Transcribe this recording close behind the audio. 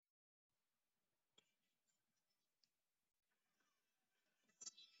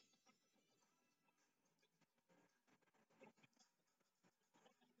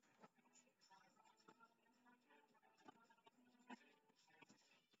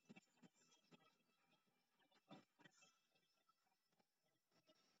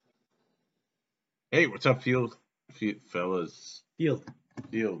Hey, what's up, fellas? Field.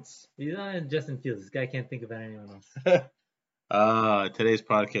 Fields. He's not Justin Fields. This guy can't think about anyone else. Today's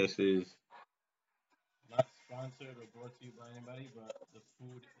podcast is not sponsored or brought to you by anybody, but the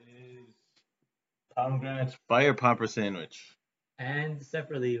food is pomegranate's fire popper sandwich. And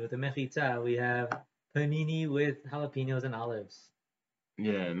separately with the mechita, we have panini with jalapenos and olives.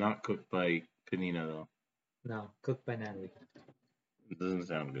 Yeah, not cooked by Panina though. No, cooked by Natalie. It doesn't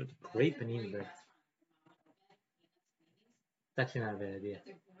sound good. Great panini bread. It's actually not a bad idea.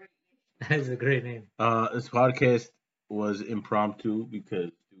 That is a great name. This podcast was impromptu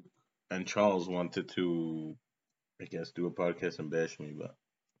because Duke and Charles wanted to, I guess, do a podcast and bash me,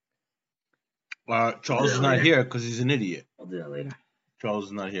 but Charles is not here because he's an idiot. I'll do that later. Charles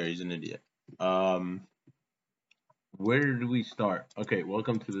is not here. He's an idiot. Where do we start? Okay,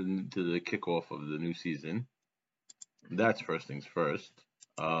 welcome to the kickoff of the new season. That's first things first.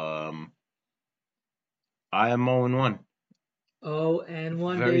 I am 0-1.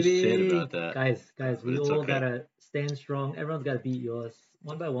 0-1, Very baby. sad about that. Guys, But we it's all okay. gotta stand strong. Everyone's gotta beat yours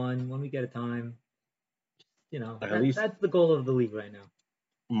one by one week at a time. At least that's the goal of the league right now.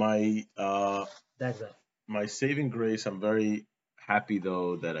 That's up. My saving grace. I'm very happy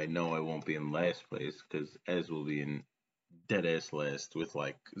though that I know I won't be in last place because Ez will be in dead ass last with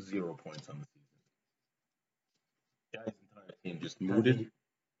like 0 points on the season. Guy's entire team just mooted.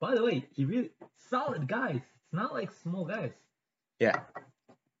 By the way, he really solid guys. It's not like small guys. Yeah.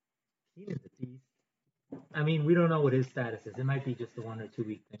 He is a beast. I mean, we don't know what his status is. It might be just a 1 or 2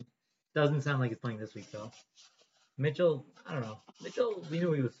 week thing. Doesn't sound like he's playing this week though. Mitchell, I don't know. Mitchell, we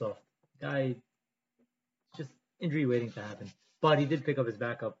knew he was soft. Guy, just injury waiting to happen. But he did pick up his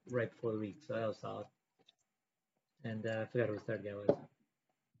backup right before the week, so that was solid. And I forgot who his third guy was.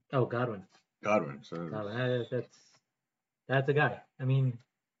 Oh, Godwin. So Godwin. That's a guy. I mean,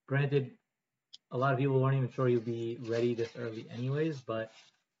 granted, a lot of people weren't even sure he'd be ready this early anyways, but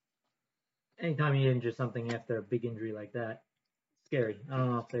anytime you injure something after a big injury like that, scary. I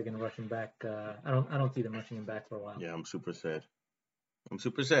don't know if they're gonna rush him back. I don't see them rushing him back for a while. Yeah, I'm super sad.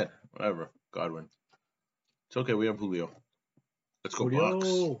 Whatever. Godwin. It's okay, we have Julio. Let's go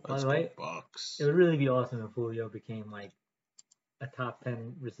Julio, Bucks. Let's go Bucks. It would really be awesome if Julio became like a top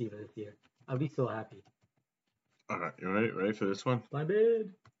 10 receiver this year. I'd be so happy. Alright, you ready for this one? My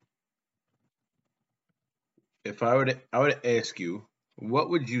bad. If I were to ask you,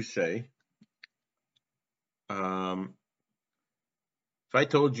 what would you say? If I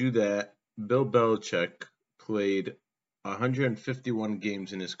told you that Bill Belichick played 151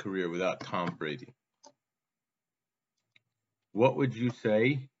 games in his career without Tom Brady, what would you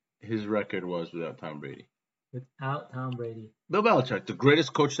say his record was without Tom Brady? Without Tom Brady. Bill Belichick, the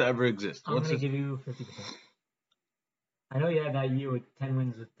greatest coach to ever exist. I'm going to give you 50%. I know you had that year with 10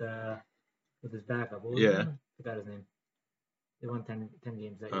 wins with his backup. What was his name? I forgot his name. They won 10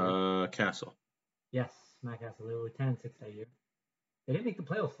 games that year. Castle. Yes, Matt Castle. They were 10-6 that year. They didn't make the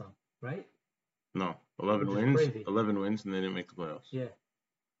playoffs though, right? No, 11 wins. Crazy. 11 wins, and they didn't make the playoffs. Yeah.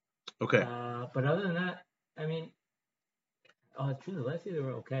 Okay. But other than that, I mean, true. Last year they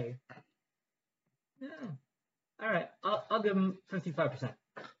were okay. Yeah. All right, I'll give him 55%.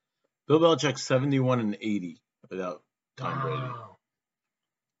 Bill Belichick 71-80 without Tom Brady.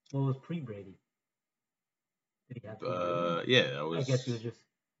 What was pre-Brady? Did he have pre-Brady? Yeah, that was. I guess he was just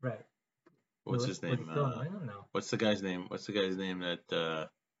right. What's his name? No. What's the guy's name? What's the guy's name that?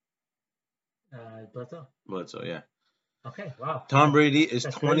 Bledsoe. Bledsoe, yeah. Okay, wow. Tom Brady is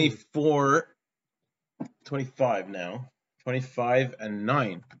 25 now.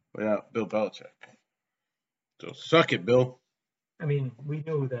 25-9 without Bill Belichick. So suck it, Bill. I mean, we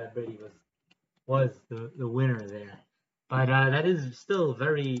knew that Brady was the winner there, but that is still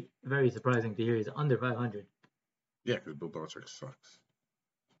very, very surprising to hear he's under 500. Yeah, because Bill Belichick sucks.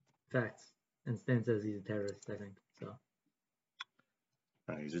 Facts. And Stan says he's a terrorist, I think. So.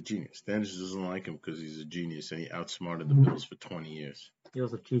 He's a genius. Stan just doesn't like him because he's a genius and he outsmarted the Bills for 20 years. He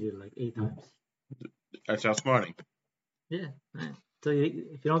also cheated like 8 times. That's outsmarting. Yeah. Man. So if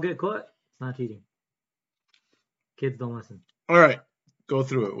you don't get caught, it's not cheating. Kids don't listen. All right. Go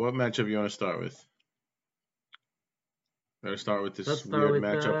through it. What matchup you want to start with? Let's start with this weird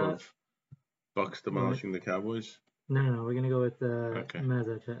matchup of Bucks demolishing the Cowboys. No. We're gonna go with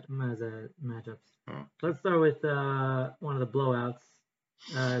Mazza matchups. Oh. Let's start with one of the blowouts: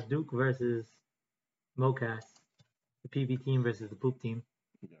 Duke versus Mocas, the PB team versus the Poop team.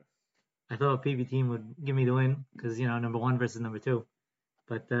 Yeah. I thought PB team would give me the win because number 1 versus number 2,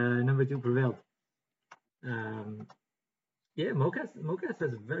 but number 2 prevailed. Yeah, Mocas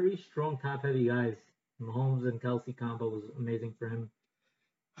has very strong top-heavy guys. Mahomes and Kelsey combo was amazing for him.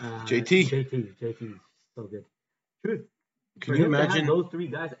 JT. JT's so good. Truth. Can For you him to have imagine? those 3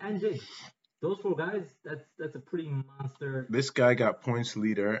 guys and Diggs, those 4 guys, that's a pretty monster. This guy got points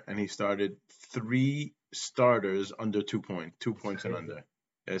leader, and he started 3 starters under 2 points, 2 points and Crazy. under.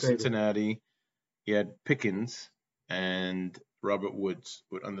 Crazy. Cincinnati, he had Pickens and Robert Woods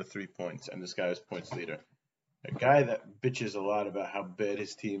with under 3 points, and this guy was points leader. A guy that bitches a lot about how bad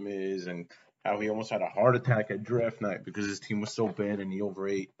his team is and how he almost had a heart attack at draft night because his team was so bad and he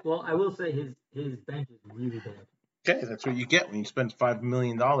overate. Well, I will say his bench is really bad. Okay, that's what you get when you spend $5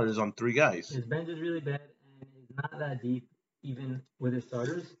 million on 3 guys. His bench is really bad, and he's not that deep, even with his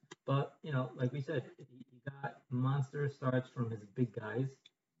starters. But, like we said, he got monster starts from his big guys.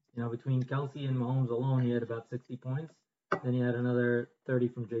 Between Kelsey and Mahomes alone, he had about 60 points. Then he had another 30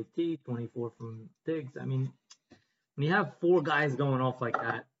 from JT, 24 from Diggs. I mean, when you have 4 guys going off like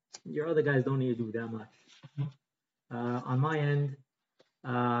that, your other guys don't need to do that much. On my end,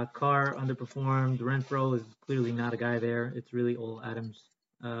 Carr underperformed. Renfro is clearly not a guy there. It's really all Adams.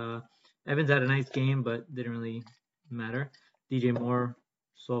 Evans had a nice game, but didn't really matter. DJ Moore,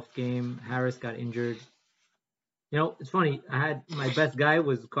 soft game. Harris got injured. It's funny. I had my best guy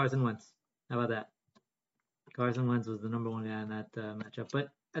was Carson Wentz. How about that? Carson Wentz was the number 1 guy in that matchup. But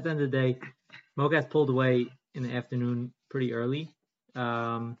at the end of the day, Mocas pulled away in the afternoon pretty early.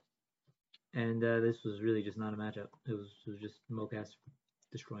 And this was really just not a matchup. It was just Mocas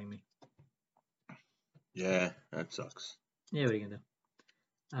destroying me. Yeah, that sucks. Yeah, what are you gonna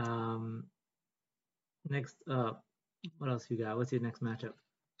do? Next up, what else you got? What's your next matchup?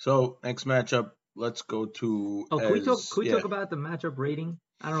 So next matchup, let's go to. Oh, can we talk about the matchup rating?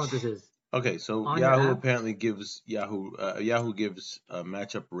 I don't know what this is. Okay, so On Yahoo apparently gives Yahoo gives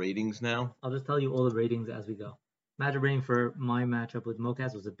matchup ratings now. I'll just tell you all the ratings as we go. Matchup rating for my matchup with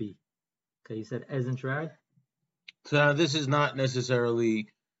Mocas was a B. Okay, you said Ez and Sherrod? So this is not necessarily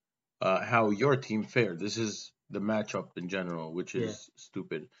how your team fared. This is the matchup in general, which is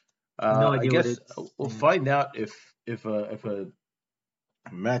stupid. No idea I guess we'll find out if a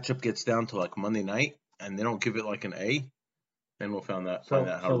matchup gets down to like Monday night and they don't give it like an A, then we'll find out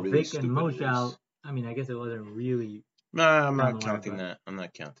how really stupid and it is. I mean, I guess it wasn't really. Nah, I'm not counting that. I'm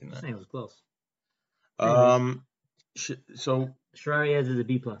not counting that. It was close. So Sherrari Ez is a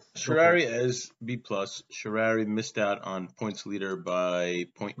B+. Sherrari Ez B+. Sherrari missed out on points leader by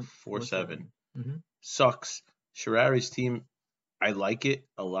 0.47. Mm-hmm. Sucks. Sherrari's team, I like it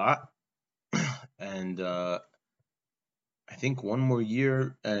a lot, and I think one more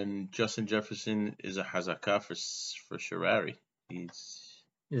year and Justin Jefferson is a hazaka for Sherrari. Is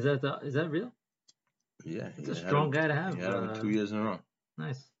that real? Yeah, it's a strong guy to have. He had him 2 years in a row.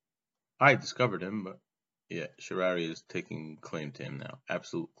 Nice. I discovered him, but yeah, Sherrari is taking claim to him now.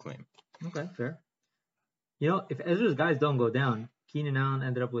 Absolute claim. Okay, fair. If Ezra's guys don't go down, Keenan Allen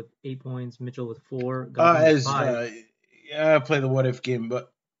ended up with 8 points, Mitchell with 4. Play the what if game,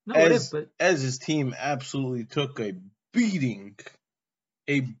 but Ez's team absolutely took a beating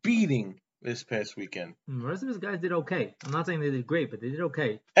this past weekend. The rest of his guys did okay. I'm not saying they did great, but they did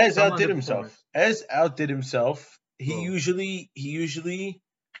okay. Ez outdid himself. He usually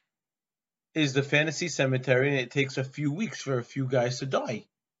is the fantasy cemetery, and it takes a few weeks for a few guys to die.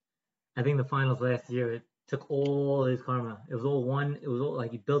 I think the finals last year, it took all his karma. It was all one. It was all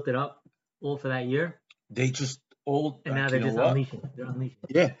like he built it up all for that year. They just all and now they're just unleashing. They're unleashing.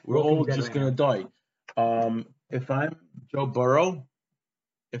 Yeah, we're all just gonna die. If I'm Joe Burrow,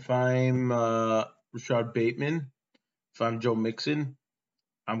 if I'm Rashad Bateman, if I'm Joe Mixon,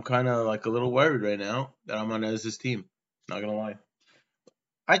 I'm kind of like a little worried right now that I'm on Ez's team. Not gonna lie.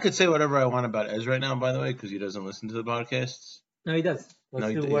 I could say whatever I want about Ez right now, by the way, because he doesn't listen to the podcasts. No, he does.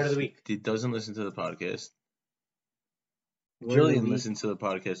 Let's do word of the week. He doesn't listen to the podcast. Jillian listens to the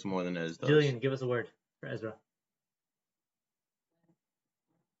podcast more than Ez does. Jillian, give us a word for Ezra.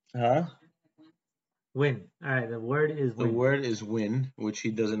 Huh? Win. All right, the word is win. The word is win, which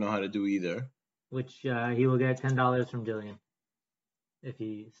he doesn't know how to do either. Which he will get $10 from Jillian if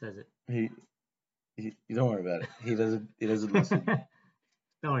he says it. He don't worry about it. He doesn't listen.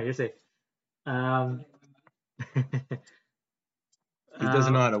 Don't worry, you're safe. He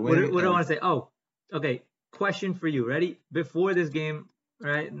doesn't know how to win. What do I want to say? Oh, okay. Question for you. Ready? Before this game,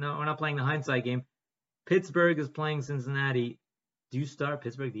 right? No, we're not playing the hindsight game. Pittsburgh is playing Cincinnati. Do you start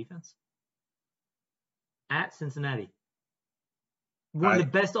Pittsburgh defense? At Cincinnati. One of the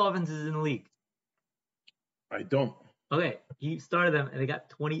best offenses in the league. I don't. Okay, he started them and they got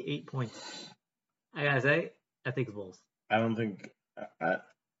 28 points. I gotta say, I think it's balls. I don't think. I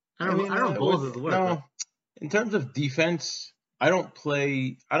don't know if balls is the word. No, in terms of defense, I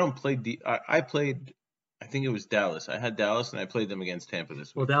played, I think it was Dallas. I had Dallas, and I played them against Tampa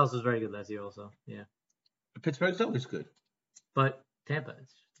this Well, week. Dallas was very good last year, also. Yeah, Pittsburgh's always good. but Tampa,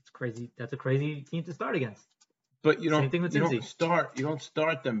 it's crazy. That's a crazy team to start against. But Same thing with Cincy. you don't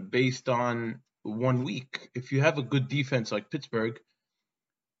start them based on 1 week. If you have a good defense like Pittsburgh,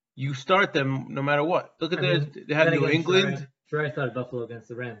 you start them no matter what. Look at they have New England. Sure, I started Buffalo against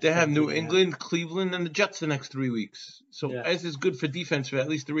the Rams. They have New England, Cleveland, and the Jets the next 3 weeks. So Ez is good for defense for at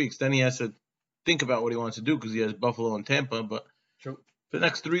least 3 weeks. Then he has to think about what he wants to do because he has Buffalo and Tampa. But for the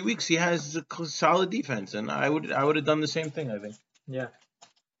next 3 weeks, he has a solid defense, and I would have done the same thing. I think. Yeah,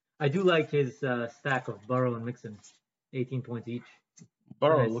 I do like his stack of Burrow and Mixon, 18 points each.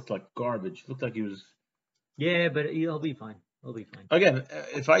 Burrow looked like garbage. Looked like he was. Yeah, but he'll be fine. He'll be fine. Again,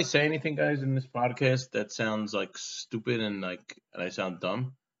 if I say anything, guys, in this podcast that sounds like stupid and I sound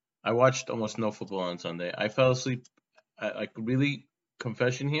dumb, I watched almost no football on Sunday. I fell asleep. Really,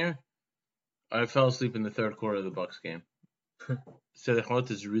 confession here. I fell asleep in the third quarter of the Bucks game. Sedechot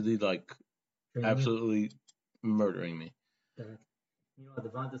is really absolutely murdering me. You know,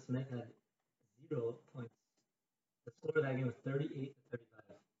 Devonta Smith had 0 points. The score of that game was 38-35.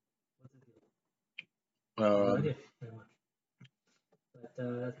 What's his deal? No idea, very much. But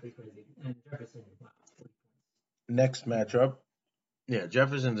that's pretty crazy. And Jefferson, wow, 40 points. Next matchup. Yeah,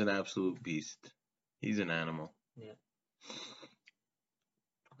 Jefferson's an absolute beast. He's an animal. Yeah.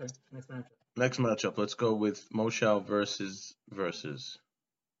 Okay, next matchup. Let's go with Moshal versus. Moshal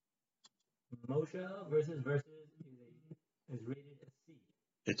versus is rated a C.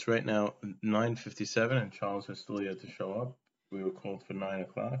 It's right now 9:57, and Charles has still yet to show up. We were called for 9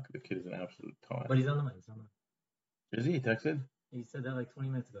 o'clock. The kid is an absolute toy. But he's on the way. Is he? He texted? He said that like 20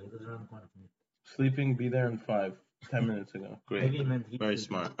 minutes ago. He lives around the corner from me. Sleeping, be there in 10 minutes ago. Great. Maybe he meant very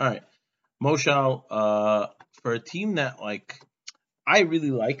smart. All right. Moshal, for a team that, I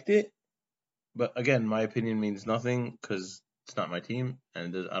really liked it, but again, my opinion means nothing because it's not my team,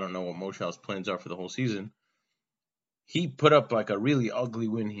 and I don't know what Moshal's plans are for the whole season. He put up a really ugly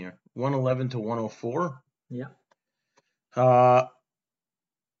win here, 111-104. Yeah.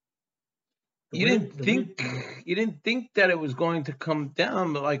 You didn't think that it was going to come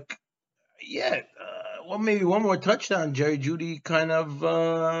down, but maybe one more touchdown. Jerry Jeudy kind of.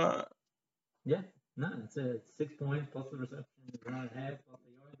 Yeah, no, it's 6 points plus the reception, around half plus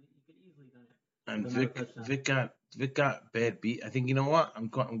the yard. You could easily done it. And Vic got bad beat. I think you know what? I'm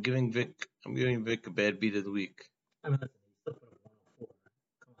giving Vic a bad beat of the week. I mean, listen, he still put up 104.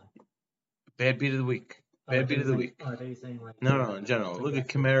 Come on. Bad beat of the week. Bad beat of the week. Oh, I thought you were saying No, in general. Look at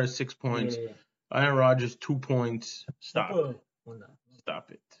Kamara, 6 points. Yeah. Aaron Rodgers, 2 points. Stop it.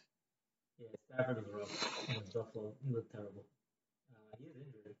 Yeah, Stafford was rough against Buffalo. He looked terrible. He is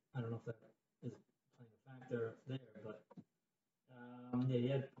injured. I don't know if that is playing a factor there, but he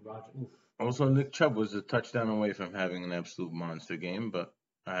had Rodgers. Oof. Also, Nick Chubb was a touchdown away from having an absolute monster game, but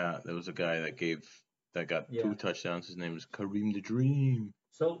there was a guy that got 2 touchdowns. His name is Kareem the Dream.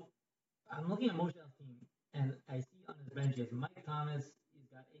 So I'm looking at Moshal's team, and I see on his bench he has Mike Thomas, he's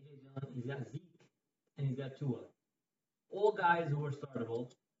got AJ Dillon, he's got Zeke, and he's got Tua. All guys who are startable.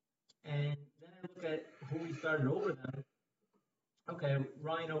 And then I look at who he started over them. Okay,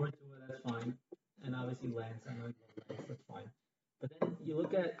 Ryan over Tua, that's fine. And obviously Lance, I know he loves Lance, that's fine. But then you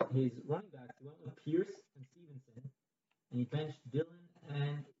look at his running backs. He went with Pierce and Stevenson, and he benched Dillon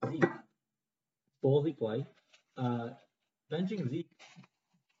and Zeke. Ballsy play. Benching Zeke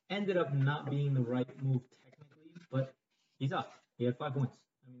ended up not being the right move technically, but he's up. He had 5 points.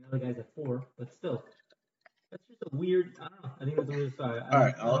 I mean, the other guy's at 4, but still. That's just a weird. I don't know. I think that's a weird start.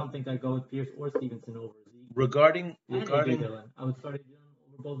 I don't think I'd go with Pierce or Stevenson over Zeke. Regarding Dillon, I would start Dillon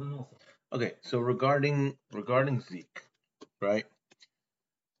over both of them also. Okay, so regarding Zeke, right?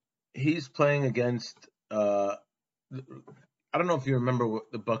 He's playing against. I don't know if you remember what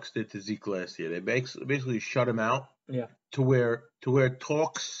the Bucks did to Zeke last year. They basically shut him out. Yeah. To where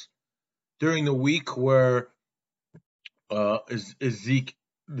talks during the week were, is Zeke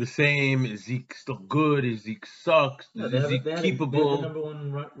the same? Is Zeke still good? Is Zeke sucks? Is Zeke keepable? They have the number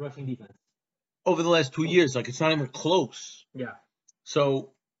 1 rushing defense. Over the last 2 years, it's not even close. Yeah.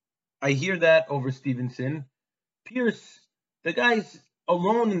 So, I hear that over Stevenson. Pierce, the guy's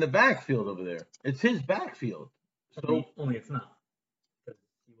alone in the backfield over there. It's his backfield. So only it's not. Because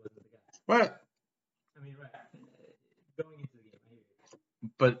he wasn't the guy. Right. I mean, right. Going into the game, I hear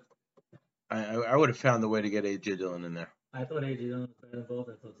you. But I would have found a way to get A.J. Dillon in there. I thought A.J. Dillon was better than both.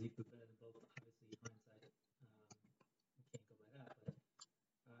 I thought Zeke was better than both. Obviously, hindsight, you can't go by that. But,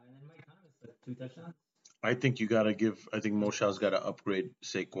 and then Mike Thomas, 2 touchdowns. I think Moshal's got to upgrade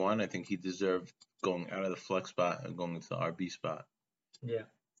Saquon. I think he deserved going out of the flex spot and going into the RB spot. Yeah.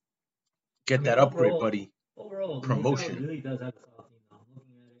 Get that upgrade, buddy. Overall, promotion. Mitchell really does have a solid team. Now. I'm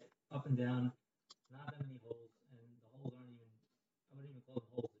looking at it up and down, not that many holes, and the holes aren't even. I wouldn't even call them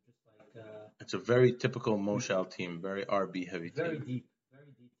holes. They're just like. It's a very typical Moshal team, very RB heavy Very team. deep team.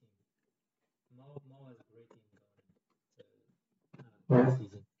 Mo has a great team going into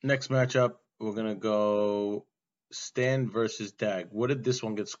season. Next matchup, we're gonna go Stan versus Dag. What did this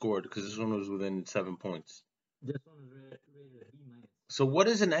one get scored? Because this one was within 7 points. This one was rated a B minus. So what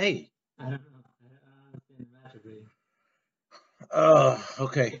is an A? I don't know. I don't understand the matchup rating.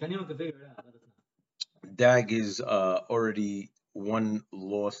 Okay. If anyone can figure it out, let us know. Dag is already one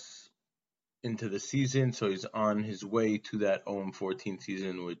loss into the season, so he's on his way to that 0-14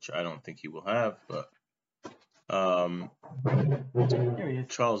 season, which I don't think he will have. But Here he is.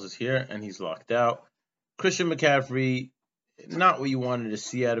 Charles is here, and he's locked out. Christian McCaffrey, not what you wanted to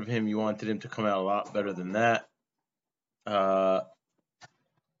see out of him. You wanted him to come out a lot better than that.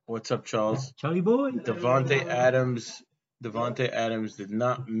 What's up, Charles? Charlie boy. Devontae Adams did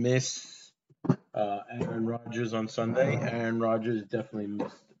not miss Aaron Rodgers on Sunday. Aaron Rodgers definitely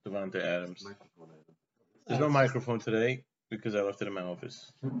missed Devontae Adams. There's no microphone today because I left it in my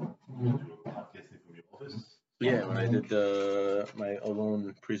office. Yeah, when I did my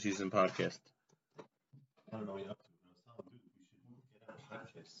alone preseason podcast. I don't know what you're up to. I was telling dude, we should get out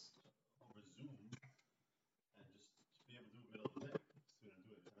practice over Zoom and just be able to do it middle of the day. So we don't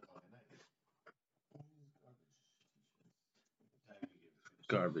do it at 10 o'clock at night.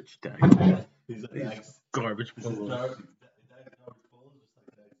 Garbage, Dag. He's like, These garbage this is balls. garbage balls, just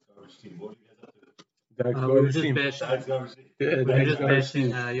like Dag's garbage team. What are you guys up to? Dag's We were garbage just team. bashing. Dag's garbage team. Yeah, We were Dag's just garbage bashing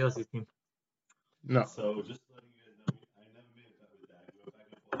team. Yossi's team. No. So just letting you guys know, I never made a bet with Dag. We went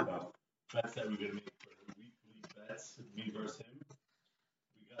back and forth about bets that we were going to make for weekly bets, me versus him.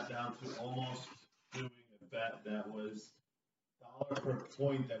 We got down to almost doing a bet that was $1 per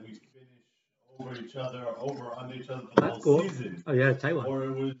point that we finish over each other or over under each other for the That's whole cool. season. Oh yeah, tight one. Or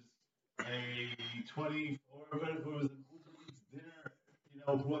it was a 20, or it was an Uber Eats dinner,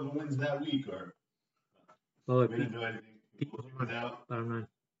 whoever wins that week, or Well, we didn't do anything. We both figured it out. bottom line.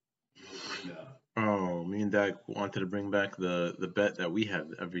 We both figured it out. Oh, me and Dag wanted to bring back the bet that we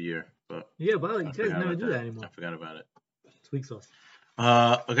have every year, but Yeah, well, I you guys forgot never about do that anymore. I forgot about it. It's weak sauce.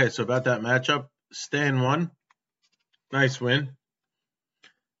 Okay, so about that matchup, Stan won. Nice win.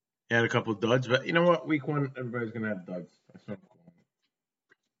 He had a couple duds, but you know what? Week one, everybody's gonna have duds. That's not cool.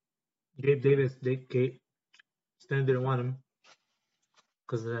 Gabe Davis, Stan didn't want him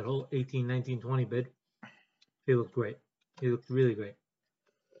because of that whole 18, 19, 20 bid. He looked great. He looked really great.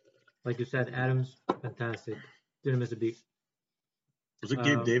 Like you said, Adams, fantastic. Didn't miss a beat. Was it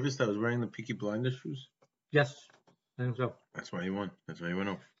Gabe Davis that was wearing the Peaky Blinders shoes? Yes, I think so. That's why he won. That's why he went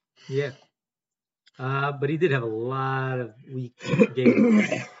off. Yeah. But he did have a lot of weak games.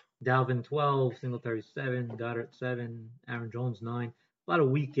 Dalvin 12, Singletary 7, Goddard 7, Aaron Jones 9. A lot of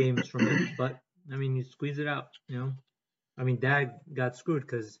weak games from him, but I mean, you squeeze it out, I mean, Dak got screwed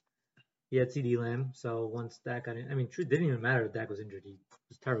because he had CD Lamb, so once Dak got in, I mean, it didn't even matter if Dak was injured. He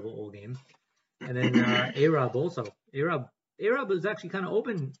was terrible all game. And then A-Rob also. A-Rob was actually kind of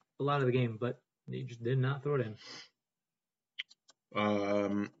open a lot of the game, but they just did not throw to him.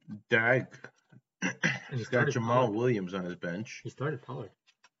 Dag. And He's got Jamal Pollard. Williams on his bench. He started Pollard.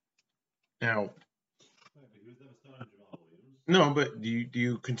 Now, He was never starting Jamal Williams. no, but do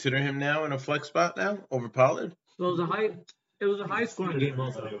you consider him now in a flex spot now over Pollard? So it was a high scoring game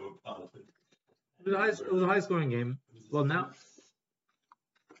also. It was a high scoring game. Well, now,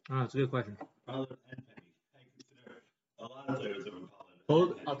 it's a good question. Pollard and Penny. I consider a lot of players over Pollard.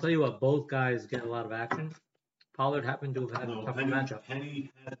 Both, I'll tell you what, both guys get a lot of action. Pollard happened to have had a tougher matchup.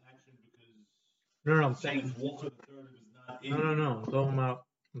 Penny had action because No, I'm saying James Walker III was not in. no.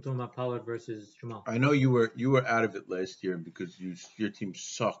 I'm talking about Pollard versus Jamal. I know you were out of it last year because your team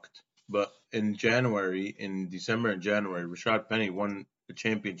sucked. But in December and January, Rashad Penny won the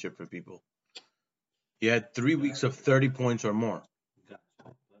championship for people. He had 3 weeks of 30 points or more.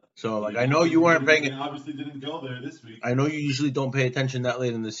 So, I know you weren't paying it. Obviously didn't go there this week. I know you usually don't pay attention that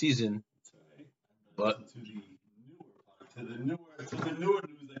late in the season. But to the newer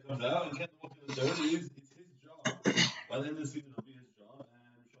news that comes out, and Kent Walker III it's his job. By the end of the season, it'll be his job,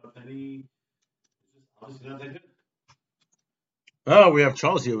 and Rashad Penny is just obviously not that good. oh, we have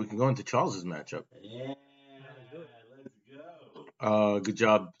Charles here. We can go into Charles's matchup. Yeah, let's go. Good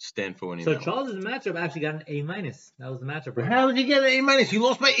job, Stan, for winning. So that Charles' matchup actually got an A-. That was the matchup. one. How did you get an A-? You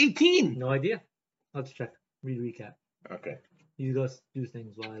lost by 18. No idea. Let's check. Recap. Okay. You go do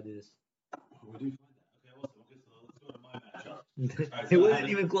things while I do this. Where do you find that? Okay, so let's go to my matchup. It wasn't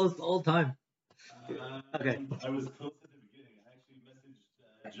even close the whole time. Okay. I was close at the beginning. I actually messaged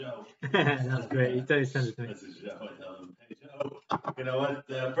Joe. That's great. You tell you send it to me. This is Joe. I tell him, hey Joe, you know what?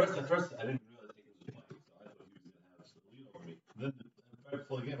 At first I didn't realize Akers was playing, so I thought he was gonna have the lead over me. Then right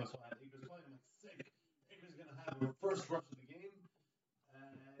before the game, I saw Akers playing. I'm like, sick. Akers gonna have the first rush of the game,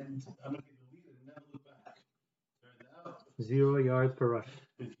 and I'm gonna take the lead and never look back. Turned out 0 yards per rush.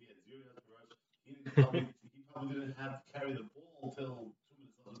 he had 0 yards per rush. He probably didn't have to carry the ball until 2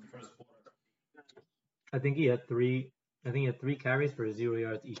 minutes left in the first quarter. I think he had 3 carries for 0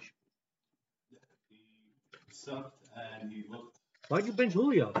 yards each. He sucked and he looked. Why'd you bench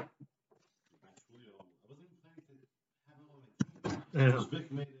Julio? I wasn't even planning to have him on my team. I know.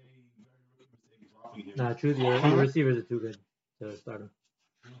 Vic made a very rookie mistake dropping him. Nah, truth, your receivers are too good to start him.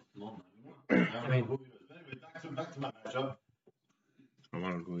 No, not anymore. I mean, anyway, back to my matchup. I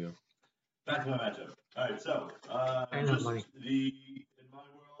want Julio. Back to my matchup. All right, so I ain't got money. in my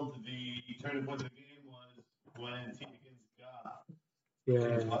world, the turning point of the game was when T. Higgins got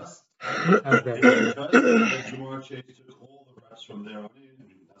Yeah. plus. Okay. Because Jamar Chase took all the reps from there on in. I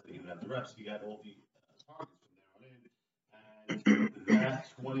mean, not that he didn't have the reps, he got all the targets from there on in. And that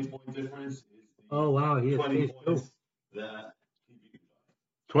 20-point difference is the Oh wow, he has 20 Chase too. points that he beat me by.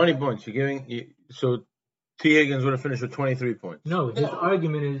 20 points. You're giving so T. Higgins would have finished with 23 points. No, his No.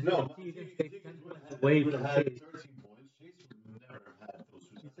 argument is No, if T. Higgins takes 10 would points have away would from have had Chase. 13 points. Chase would never have had those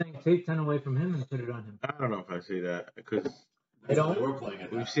two. He's saying take 10 away from him and put it on him. I don't know if I say that because I don't. They were playing at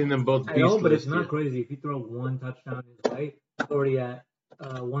we've that seen point. them both I know, but it's beast not list crazy. If you throw one touchdown his way, it's already at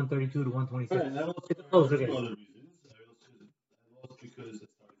 132 to 126. Right, and I lost It's a for closer two game. other reasons. I lost because I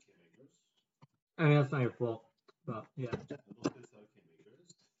started Cam Akers. I mean, that's not your fault, but yeah. I lost because I started Cam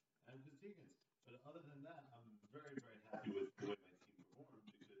Akers and because Higgins. But other than that, I'm very, very happy with the way my team performed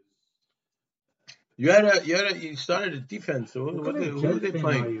because you started a defense. So What kind of who are Jets they fan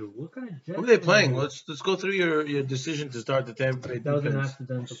playing? are you? What kind of Jets Who are they fan playing? are you? Let's go through your decision to start the Tampa Bay That was an defense.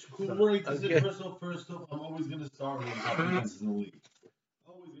 accidental. great. Okay. First off, I'm always going to start with the top defenses in the league.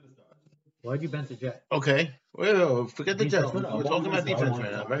 Always going to start. Why'd you bench the Jet? Okay. Well, forget the Jets. No, We're talking about defense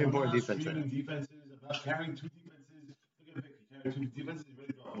right now. Very important defense right now. Defenses. I'm not carrying two defenses. Look at Vic. He carried two defenses. He's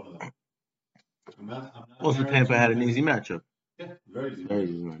ready to drop one of them. I'm not Also, carrying Tampa two had an defenses. easy matchup. Yeah, very easy. Very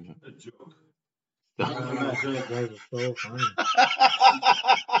easy matchup. A joke. You guys are so funny.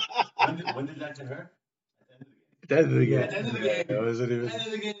 When did that get hurt? At the end of the game. Yeah. At the end of the game. It wasn't even. End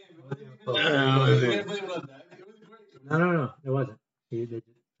of the game. No, It was great. No, it wasn't. They were terrible.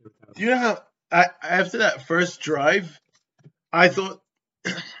 Do you know how after that first drive, I thought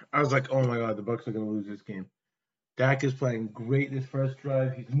I was like, oh my god, the Bucs are gonna lose this game. Dak is playing great this first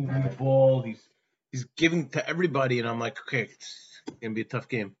drive. He's moving the ball. He's giving to everybody, and I'm like, okay, it's gonna be a tough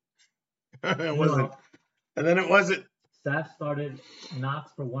game. It wasn't, and then it wasn't. Staff started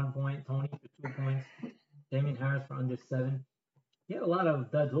Knox for 1 point, Tony for 2 points, Damian Harris for under 7. He had a lot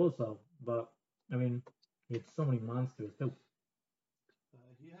of duds also, but I mean, he had so many monsters too.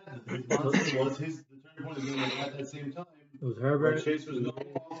 He had his monster was the turning point of the game at that same time. It was Where Herbert, Chase was going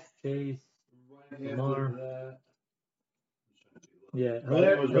off Chase. right Lamar. after that. Yeah, Right,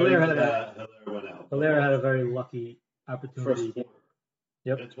 Hilaire, it was Hilaire right had after a that. Hilaire went out. Hilaire had a very lucky First opportunity. quarter.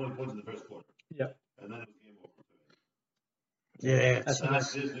 Yep. He had 20 points in the first quarter. Yep. And then it was game over. Yeah, That's a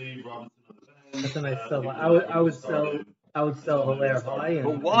nice. Disney, Robinson on the bench. That's a nice sell. he I would started. sell. I would sell Hilaire high and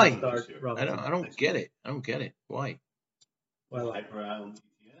But why? and start I Robinson. don't get it. I don't get it. Why? Why not? Hyper Allen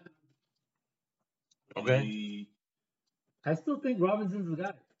TTN. Okay. He- I still think Robinson's the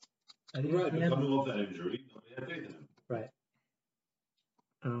guy. I think Right, at the but end- coming off that injury, nobody had faith in him.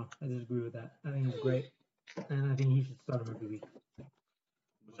 I don't know. I disagree with that. I think he's great, and I think he should start him every week.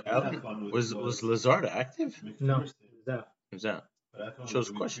 Which I had fun with Was Lazard active? No, McPherson. he's out. Who's that? But I thought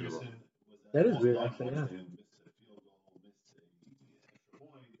Shows McPherson questionable. was That is almost weird, 9 actually, points yeah. and missed a field goal, missed a extra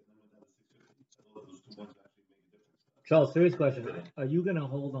point, and then went down to 650. I thought those 2 points actually make a difference. Charles, serious question: are you gonna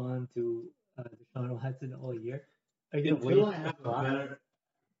hold on to Deshaun Watson all year? Are you gonna Until wait I have for a a better,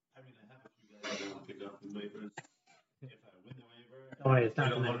 I mean, I have a few guys I want to pick up in waivers. If I win the waiver, All right, it's I not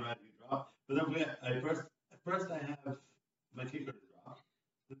don't tonight. automatically drop. But then first I have my kicker to drop.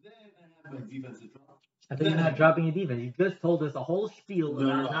 But then I have my defense to drop. I think you're not dropping your defense. You just told us a whole spiel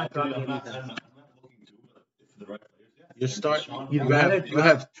about not dropping I'm your not, defense. I'm not looking to, but if the right players, yes. You And start. Deshaun You Watson,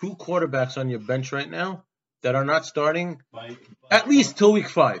 have 2 quarterbacks on your bench right now that are not starting by at least till week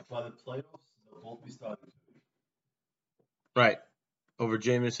 5. by the playoffs, they'll both be starting. Right. Over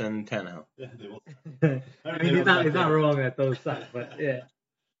Jameis and Tannehill. Yeah, they will. I mean, it's not wrong at those sides, but yeah.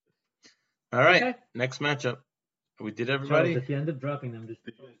 All right. Okay. Next matchup. We did Charles, everybody? if you end up dropping them, just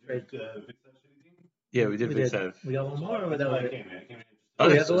Did you trade. guys fix that shitty team? Yeah, we did We fix did. that. We got one more, or was That's that why I was it? came here. I came here just Oh,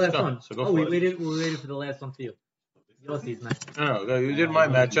 Okay, we got the so let's last go. one. So go Oh, for we it. waited for the last one for you. to fix Yossi's matchup. No, we did my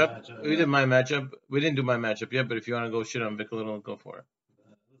matchup. We did my matchup. We didn't do my matchup yet, but if you want to go shit on Vic a little, go for it.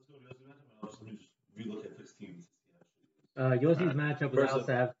 Let's go to the matchup. Let me just relook at Vic's teams. Yossi's matchup with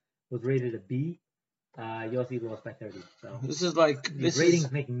Alsav was rated a B. Yossi lost by 30. So This is like these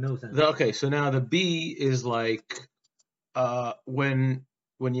ratings make no sense. Okay, so now the B is like when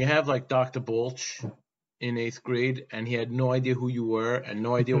you have like Dr. Bolch in 8th grade and he had no idea who you were and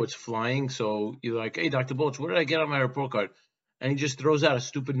no idea what's flying, so you're like, hey, Dr. Bolch, what did I get on my report card? And he just throws out a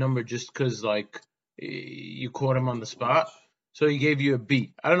stupid number just because like you caught him on the spot. So he gave you a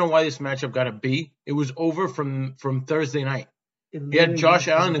B. I don't know why this matchup got a B. It was over from Thursday night. He had Josh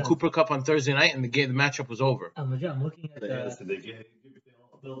Allen and Cooper Kupp on Thursday night, and the matchup was over. I'm looking at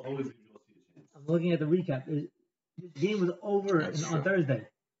they'll always give you a chance. I'm looking at the recap. This game was over on Thursday.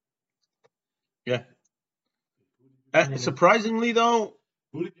 Yeah. Surprisingly, though,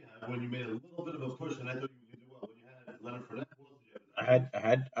 who did you have when you made a little bit of a push, and I thought you could do well? When you had Leonard Fournette, who else did you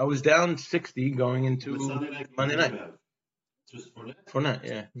have? I was down 60 going into Monday night. Just Fournette? Fournette,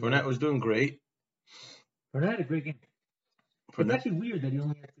 yeah. Fournette was doing great. Fournette had a great game. It's actually weird that he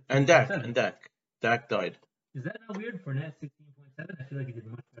only had 16.7. And Dak died. Is that not weird? Fournette 16.7? I feel like he did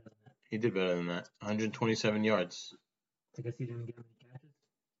much better than that. He did better than that. 127 yards. I guess he didn't get many catches.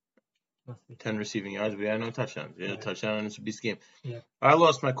 Must be. 10 receiving yards, but he had no touchdowns. He had a touchdown in this beast game. Yeah. I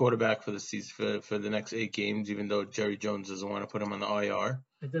lost my quarterback for the season for the next 8 games, even though Jerry Jones doesn't want to put him on the IR.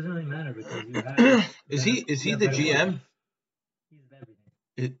 It doesn't really matter because you have. Is he the GM? He's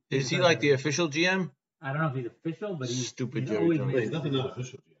everything. Is he like the official GM? I don't know if he's official, but he's stupid. He's Jerry Jones. He's nothing not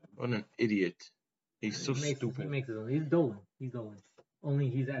official GM. What an idiot! He's so stupid. He makes his own. He's Dolan. Only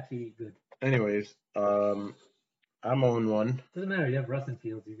he's actually good. Anyways, I'm 0-1. Doesn't matter. You have Russ and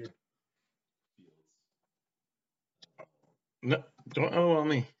Fields. You're good. No, don't LOL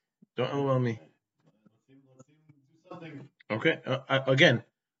me. Don't LOL me. Let's do something. Okay. Again,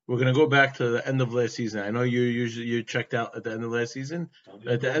 we're gonna go back to the end of last season. I know you're checked out at the end of last season.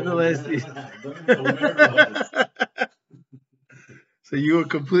 At the end of last season. So you were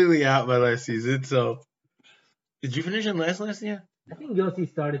completely out by last season. So did you finish in last year? I think Yossi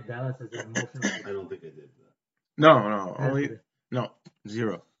started Dallas as an emotional. I don't think I did that. No,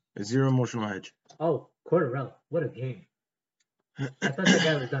 zero. A zero emotional hedge. Oh, Cordarrelle, what a game! I thought that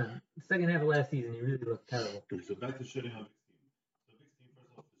guy was done. The second half of last season, he really looked terrible. So back to shitting on Vic's team. So Vic's team,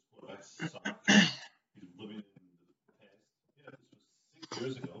 first off, his quarterbacks suck. He's living in the past. Yeah, this was 6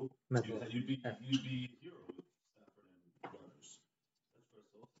 years ago. You'd be a hero with Stafford and Rodgers. That's first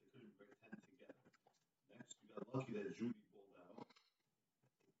off. They couldn't bring 10 together. Next, you got lucky that Judy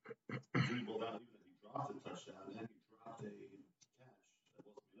balled out. Even though he dropped a touchdown and he dropped a catch that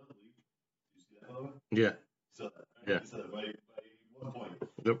wasn't the other league. Did you see that, by the way? Yeah. So that, right? Yeah. So that by 1 point.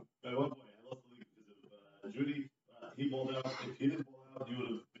 Yep. By 1 point, I lost the league because of Judy. He balled out. If he didn't ball out, you would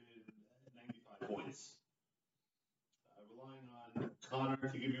have been 95 points. Relying on Connor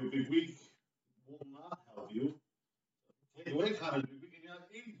to give you a big week will not help you. Take away Connor's big week and you have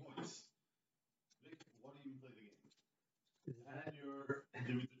 80 points. Nick, why do you even play the game? And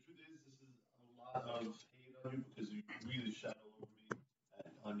the truth is, this is a lot of hate on you because you really shadow over me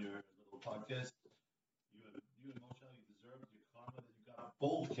on your little podcast. You and Moshe, you deserve your karma that you got.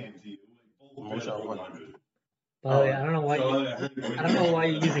 Bold came to you. Bold got 100. By the way, I don't know why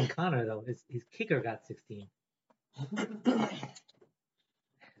you're using Connor though. His kicker got 16.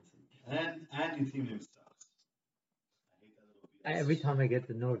 And your team name sucks. I hate that little BS. Every time I get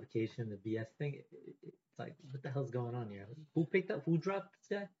the notification, the BS thing, it's like, what the hell's going on here? Who dropped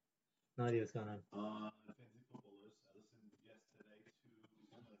this guy? No idea what's going on. Fantasy footballers. I listened yesterday to the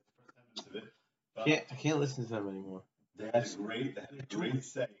first 10 minutes of it. I can't listen to them anymore. They had a great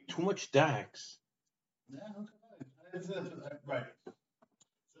saying. Too much Dax. Yeah, okay. Right.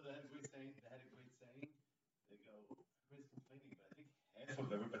 So they had a great saying. They go, everybody's complaining, but I think half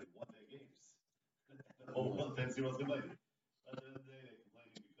of everybody won their games. Well, fantasy was complaining. At the end of the day, they're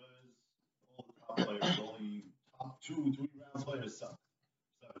complaining because all the top players, only top 2-3 round players suck.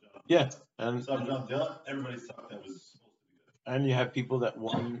 Yeah, and John Dillon, everybody sucked that was supposed to be good. And you have people that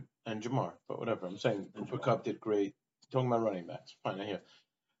won and Jamar, but whatever. I'm saying Cooper Kupp did great. Talking about running backs, fine. I hear.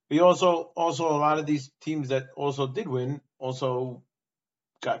 But also a lot of these teams that also did win also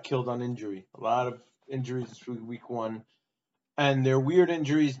got killed on injury. A lot of injuries through week 1, and they're weird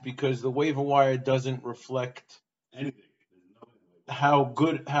injuries because the waiver wire doesn't reflect anything. How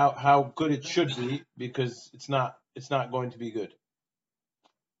good it should be because it's not going to be good.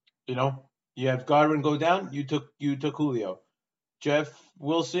 You know, you have Godwin go down. You took Julio. Jeff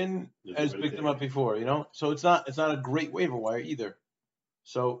Wilson has picked him up before. You know, so it's not a great waiver wire either.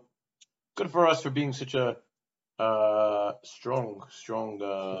 So good for us for being such a Strong.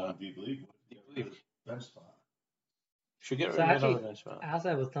 Deep league. Deep league. Bench spot. Should get So rid of actually, another bench spot.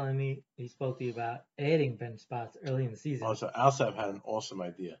 Alsab was telling me he spoke to you about adding bench spots early in the season. Oh, so Alsab had an awesome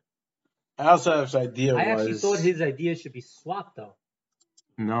idea. Alsab's idea I was. actually thought his idea should be swapped though,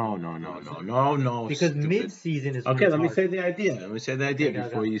 No. because stupid. mid-season is when Okay, it's let me hard. say the idea. Okay, go,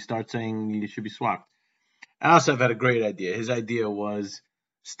 before go. you start saying you should be swapped. Alsab had a great idea. His idea was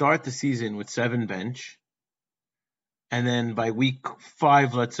start the season with 7 bench, and then by week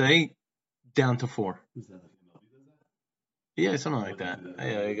 5, let's say, down to 4. Who's that? Yeah, something like that.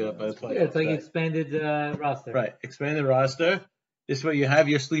 Yeah, you got by the Yeah, it's like playoffs. expanded roster. Right. Expand the roster. This way you have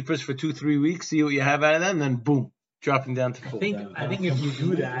your sleepers for 2-3 weeks, see what you have out of them, then boom, dropping down to 4. I think if you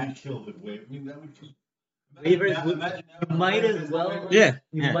do that, kill the wave. I mean, that would kill. waivers, you might as well.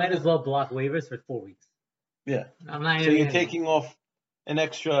 You might as well block waivers for 4 weeks. Yeah. I'm not So even you're kidding. taking off an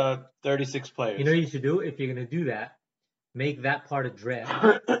extra 36 players. You know what you should do if you're gonna do that? Make that part of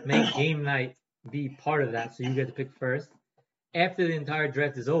draft. Make game night be part of that, so you get to pick first. After the entire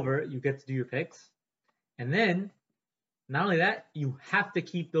draft is over, you get to do your picks, and then not only that, you have to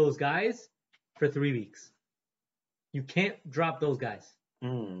keep those guys for 3 weeks. You can't drop those guys.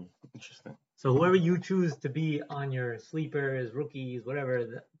 Interesting. So whoever you choose to be on your sleepers, rookies,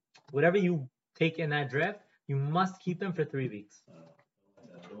 whatever you take in that draft, you must keep them for 3 weeks.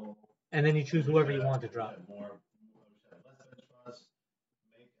 And then you choose whoever you want to drop. More, less bench spots,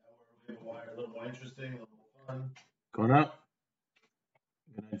 make our waiver wire a little more interesting, a little more fun. Going up.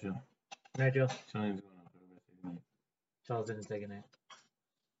 Good night, Joe. Good night, Joe. Charlie's going up. Everybody say good night. Charles didn't take a nap.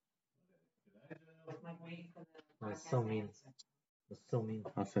 Oh, it's so mean. It's so mean.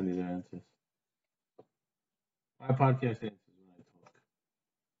 I'll send you the answers. My podcast answers when I talk.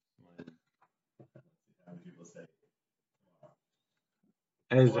 How many people say?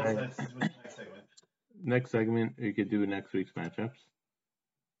 As What's I- next segment? next segment, we could do next week's matchups.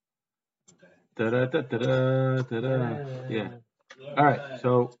 Okay. Ta-da. Yeah. All right.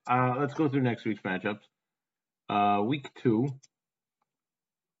 So let's go through next week's matchups. Week 2,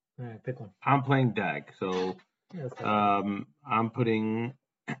 All right, pick one. I'm playing Dag. So Yeah, let's go. I'm putting.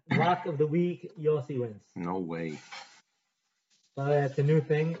 Lock of the week, Yossi wins. No way. So that's a new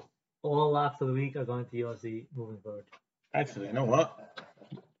thing. All locks of the week are going to Yossi moving forward. Actually, you know what?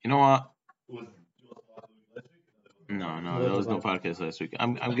 Was No, there was no podcast last week.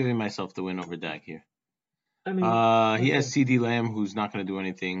 I'm giving myself the win over Dak here. I mean, He has CD Lamb, who's not going to do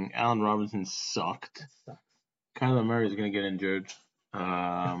anything. Allen Robinson sucked. that sucks. Kyler Murray is going to get injured.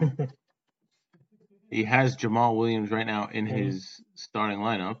 He has Jamal Williams right now in his starting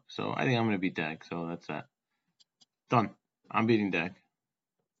lineup, so I think I'm going to beat Dak. So that's that. Done. I'm beating Dak.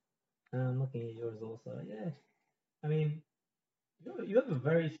 I'm looking at yours also. Yeah. I mean, you have a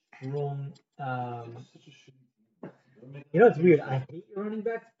very strong. You know, it's weird. I hate your running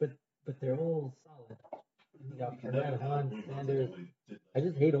backs, but they're all solid. You got Fournette, Hunt, Sanders. I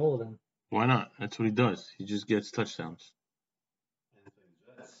just hate all of them. Why not? That's what he does. He just gets touchdowns.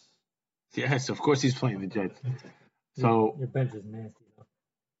 Yes, of course he's playing the Jets. So your bench is nasty though.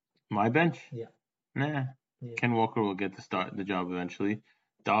 my bench? Yeah. Nah. Yeah. Ken Walker will get the job eventually.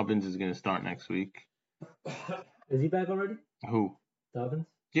 Dobbins is going to start next week. Is he back already? Who? Dobbins?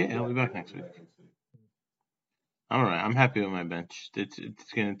 Yeah, he'll be back next week. All right, I'm happy with my bench. It's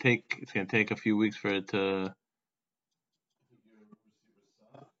going to take a few weeks for it to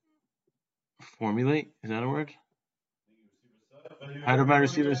formulate. Is that a word? How do my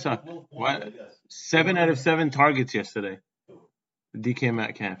receivers suck? What? 7 out of 7 targets yesterday. DK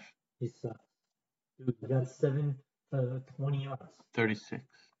Metcalf. He sucks. Dude, he got 7 for 20 yards. 36.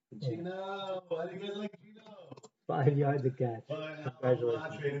 Gino, I think I like Gino. 5 yards a catch. But I'm not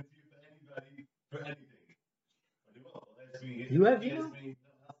Congratulations. trading for anybody for anything. You have Gino?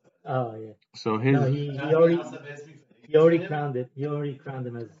 Oh yeah. So his No, he already crowned it. He already crowned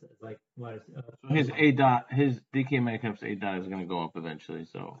him as like what? his DK Metcalf's A dot is going to go up eventually.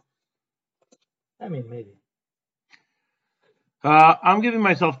 So I mean, maybe. I'm giving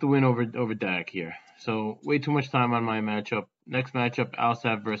myself the win over Dak here. So way too much time on my matchup. Next matchup,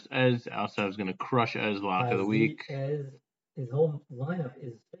 Alsav versus Ez. Alsav's going to crush Ez. Lock of the week. His whole lineup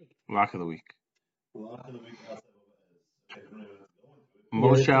is fake. Lock of the week. Lock of the week.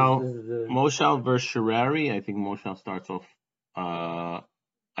 Moshal versus Sherrari. I think Moshal starts off.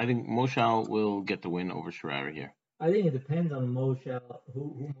 I think Moshal will get the win over Sherrari here. I think it depends on Moshal,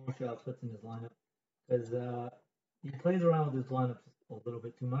 who Moshal puts in his lineup, because he plays around with his lineup a little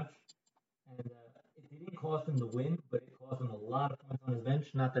bit too much, and it didn't cost him the win, but it cost him a lot of points on his bench.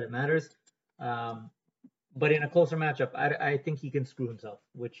 Not that it matters, but in a closer matchup, I think he can screw himself,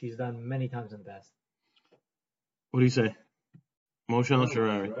 which he's done many times in the past. What do you say? Moshe or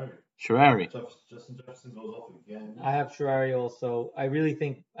Sherrari? Sherrari. Justin Jefferson goes off again. I have Sherrari also. I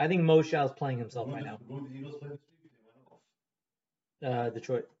think Moshe playing himself right now. Who did the Eagles play this week? They went off.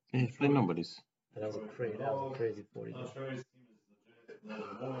 Detroit. He's playing nobody's. That was a crazy 40. No, Sherry's team is legit.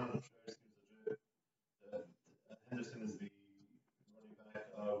 There's more. Sherry's team is legit. Henderson is the running back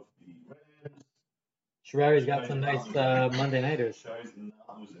of the Rams. Sherrari's got some nice Monday nighters. Sherry's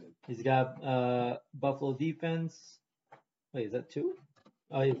not losing. He's got Buffalo defense. Wait, is that two?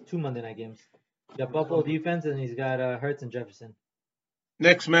 Oh, he has 2 Monday night games. He's got Buffalo defense, and he's got Hurts and Jefferson.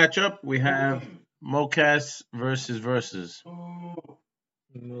 Next matchup, we have Mocas versus.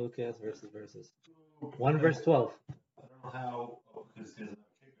 Mocas versus. 1 versus 12. I don't know how, because he's a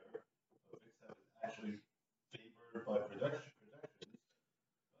kicker, but Big Sam is actually favored by projections.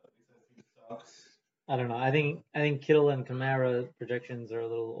 Big Sam team sucks. I don't know. I think Kittle and Kamara projections are a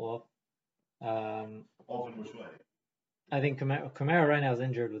little off. Off in which way? I think Kamara right now is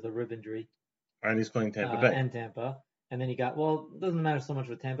injured with a rib injury. And he's playing Tampa Bay. And Tampa. And then you got, well, it doesn't matter so much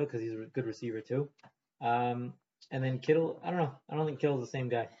with Tampa because he's a good receiver too. And then Kittle, I don't know. I don't think Kittle's the same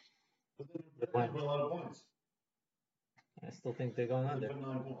guy. But they're playing for a lot of points. I still think they're going under. They put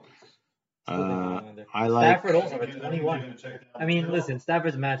 9 points. I like. Stafford also for 21. I mean, listen,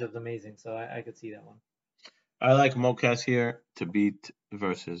 Stafford's matchup's amazing, so I could see that one. I like Mocas here to beat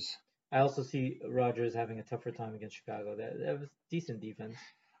versus. I also see Rodgers having a tougher time against Chicago. That was decent defense.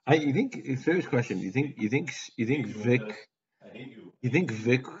 You think? Serious question. You think Vic? I hate you. You think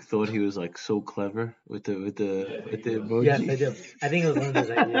Vic thought he was like so clever with the emoji? Yes, I do. I think it was Linda's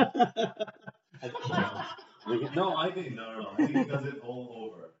idea. No, I think he does it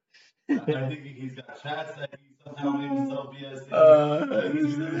all over. I think he's got chats that he somehow names himself BS. You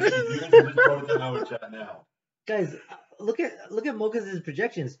guys just brought it to our chat now. Guys, look at Mocas'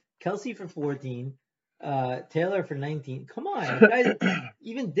 projections. Kelsey for 14, Taylor for 19. Come on, guys.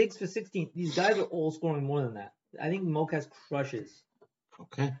 Even Diggs for 16. These guys are all scoring more than that. I think Mocas crushes.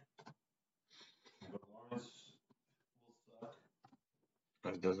 Okay.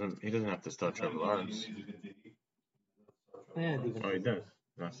 He doesn't have to start Trevor Lawrence. Yeah, he does.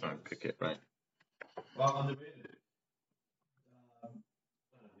 Not starting Pickett, right? Well, underrated.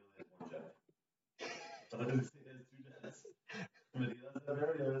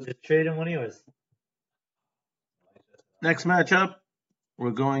 Just trade him one of yours. Next matchup,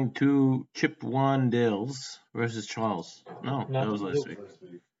 we're going to Chip Wandales versus Charles. No, that was last week.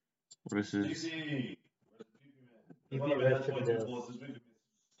 Versus. Give me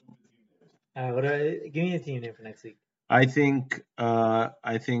a team name for next week. I think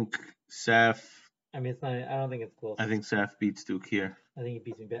Saf. I mean, it's not. I don't think it's close. I think Saf beats Duke here. I think he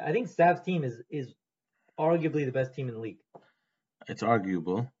beats me. But I think Saf's team is arguably the best team in the league. It's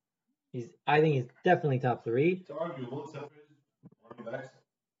arguable. I think he's definitely top 3. It's arguable, except for his running backs.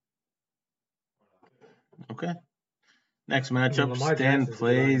 Okay. Next matchup,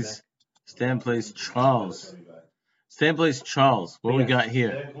 Stan plays Charles. Stan plays Charles. What we got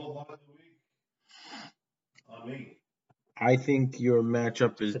here? I think your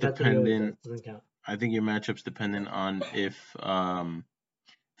matchup is dependent. I think your matchup's dependent on if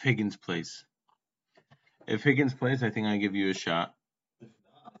Higgins plays. If Higgins plays, I think I give you a shot.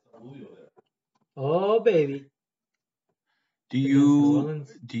 Oh baby. Do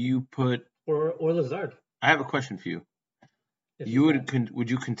you put or Lazard? I have a question for you.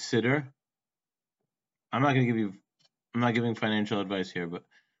 Would you consider? I'm not giving financial advice here, but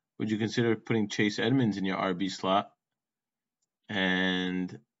would you consider putting Chase Edmonds in your RB slot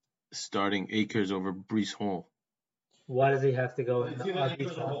and starting Akers over Breece Hall? Why does he have to go in the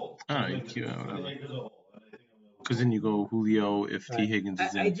RB slot? Whatever. Because then you go Julio if T. Higgins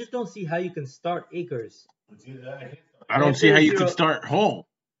is in. I just don't see how you can start Akers. I don't see how you can start Hall.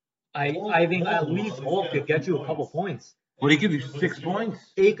 I think at least Hall could get you a couple points. Would he give you 6 points?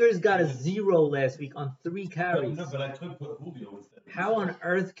 Akers got a 0 last week on 3 carries. No, but I could put Julio instead. How on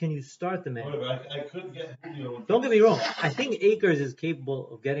earth can you start the man? I could get Julio instead. Don't get me wrong. I think Akers is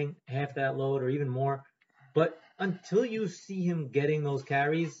capable of getting half that load or even more. But until you see him getting those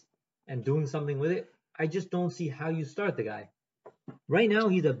carries and doing something with it, I just don't see how you start the guy. Right now,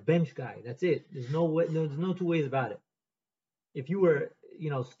 he's a bench guy. That's it. There's no way. There's no two ways about it. If you were,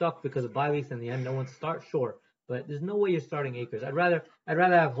 stuck because of bye weeks in the end, no one to start, sure. But there's no way you're starting Akers. I'd rather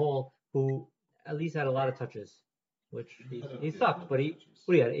have Hall, who at least had a lot of touches, which he sucked. But he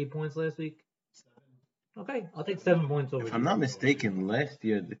had 8 points last week. Okay, I'll take 7 points over. If I'm not mistaken, last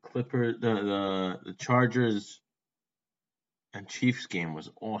year the Chargers and Chiefs game was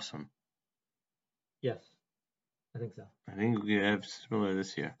awesome. Yes, I think so. I think we have similar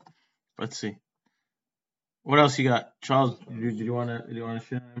this year. Let's see. What else you got, Charles? Did you wanna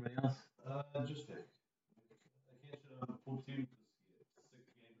share on anybody else? Just think. I can't shit on the pool team because he had a sick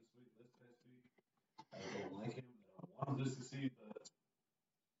game this week, this past week. I don't like him. I don't want him to succeed, but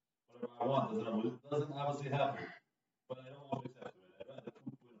whatever I want doesn't obviously happen. But I don't want Big Seth to win. I'd rather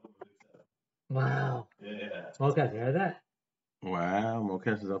Poop win over Big Seth. Wow. Yeah. Mocas, you heard that? Wow,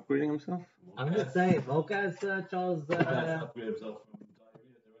 Mocas is upgrading himself. I'm just saying, Mocas, Charles. Mocas upgraded himself from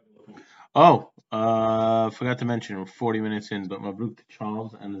diarrhea to regular poop. Oh, forgot to mention, we're 40 minutes in, but Mabruk to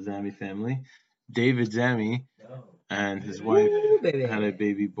Charles and the Zami family. David Zami No. and his wife Woo, baby. had a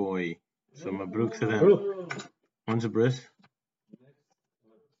baby boy. So Mabruk to them. Mabruk. When's the bris?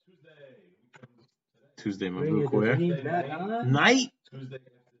 Tuesday. Tuesday, Bring your Mabruk. Where? disease back on. Night? Tuesday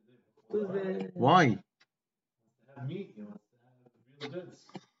after the day before. Tuesday. Why? Have meat, you know, have real goods.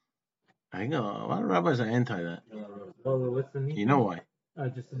 I know a lot of rabbis are anti that. Well, what's the meat? You know why?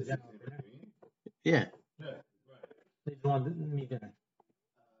 Just in general. Yeah. Yeah, right. They just want meat dinner.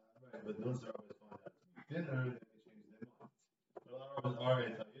 Right, but those are always find out dinner and they change their mind. But a lot of rabbis are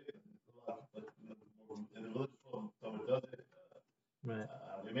anti-it. A lot, but in the religious world, someone does it. Right.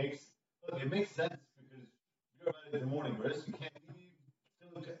 It makes sense because you're about in the morning, Chris. You can't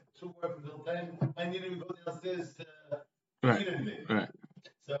leave till work until 10. I didn't even go downstairs to Right. eat anything. Right.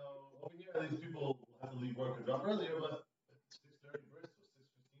 So over here, these people have to leave work and drop earlier, but 6:30 bris or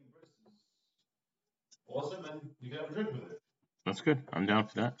 6:15 bris is awesome, and you can have a drink with it. That's good. I'm down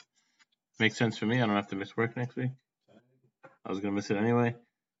for that. Makes sense for me. I don't have to miss work next week. I was going to miss it anyway.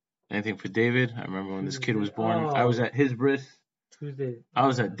 Anything for David? I remember when this kid was born. I was at his bris. Tuesday. I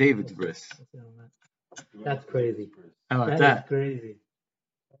was at David's bris. That's crazy. How about That is that? crazy.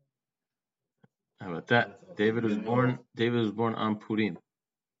 How about that? David was born on Purim.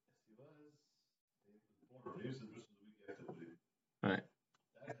 Right.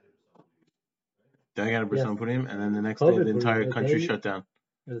 Dad got a bris Yes. on Purim, and then the next COVID day the entire was country day- shut down.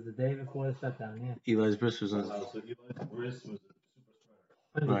 It was the day before the shutdown, yeah. Eli's bris was on. So Eli's bris was a super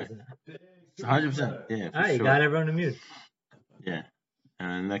spreader. 100%. Right. Big 100%. Yeah, for All right, you sure. got everyone to mute. Yeah.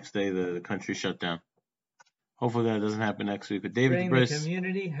 And the next day the country shut down. Hopefully that doesn't happen next week. But David's Bring the bris.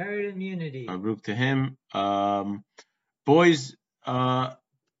 community herd immunity. Mabruk to him. Boys,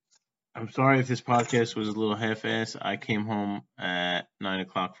 I'm sorry if this podcast was a little half-assed. I came home at 9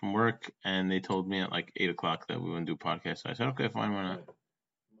 o'clock from work, and they told me at like 8 o'clock that we wouldn't do podcast. So I said, okay, fine, why not?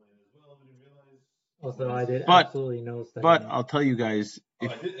 Also, I did But- absolutely no study. But I'll tell you guys, Oh,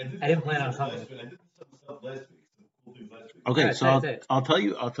 if, I didn't plan on coming. I did some stuff last week. Some cool things last week. okay, Alright, so say it. I'll tell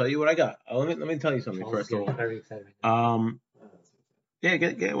you what I got. Let me tell you something I was first of getting all. very excited right now. Yeah,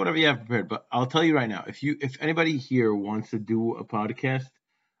 get whatever you have prepared. But I'll tell you right now, if anybody here wants to do a podcast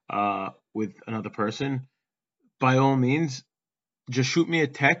with another person, by all means, just shoot me a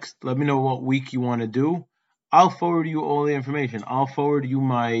text. Let me know what week you want to do. I'll forward you all the information. I'll forward you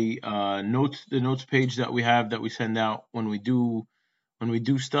my notes, the notes page that we have that we send out when we do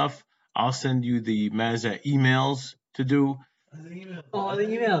stuff. I'll send you the Mazda emails to do. Oh, the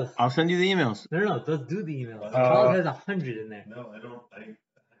emails. I'll send you the emails. No, let's do the emails. Uh, Charles has 100 in there. No, I don't. I'm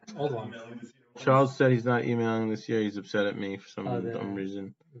Hold not on. emailing this year. Charles said he's not emailing this year. He's upset at me for some the- dumb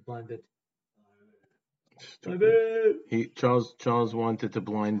reason. The blind bid. Stupid. Charles wanted to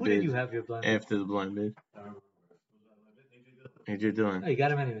blind Who did bid you have your blind bid? after the blind bid. AJ Dillon. Oh, you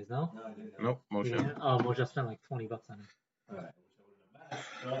got him anyways, no? No, I didn't. Nope, Moshe. Yeah. Oh, Moshe spent like $20 on him. Alright.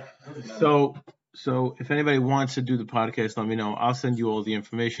 Well, doesn't matter. So if anybody wants to do the podcast, let me know. I'll send you all the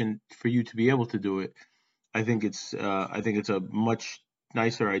information for you to be able to do it. I think it's a much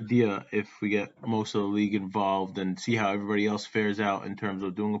nicer idea if we get most of the league involved and see how everybody else fares out in terms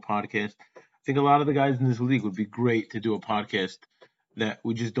of doing a podcast. I think a lot of the guys in this league would be great to do a podcast that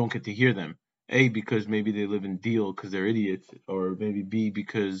we just don't get to hear them. A, because maybe they live in Deal because they're idiots, or maybe B,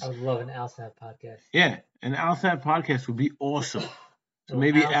 because I would love an Alsat podcast. yeah, an Alsat podcast would be awesome. So Little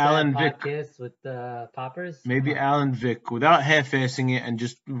maybe Alsat Alan Vick. podcast with poppers. Maybe Come on. Alan Vick, without half-assing it and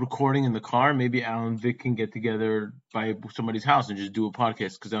just recording in the car, maybe Alan Vick can get together by somebody's house and just do a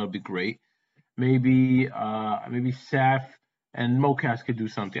podcast because that would be great. Maybe Saf and Mocas could do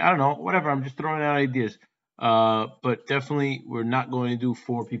something. I don't know, whatever. I'm just throwing out ideas. But definitely, we're not going to do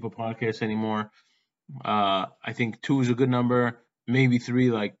 4 people podcasts anymore. I think 2 is a good number. Maybe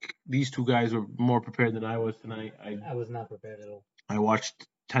 3. Like these 2 guys were more prepared than I was tonight. I was not prepared at all. I watched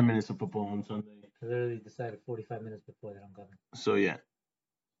 10 minutes of football on Sunday. I literally decided 45 minutes before that I'm coming. So yeah,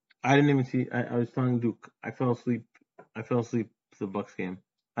 I didn't even see. I was telling Duke, I fell asleep for the Bucks game.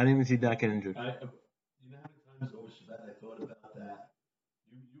 I didn't even see Dak get injured. You know how many times over Shabbat I thought about that?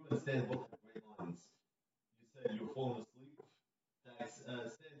 You and Stan both had great lines. You said you were falling asleep. Stan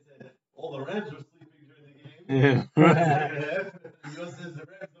said all the Rams were sleeping during the game. Yeah. Yours says the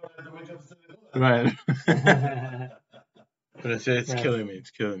Rams don't have to wake up 7 o'clock. Right. But it's Right. killing me.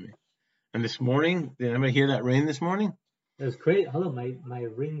 It's killing me. And this morning, did anybody hear that rain this morning? It was crazy. Hello, my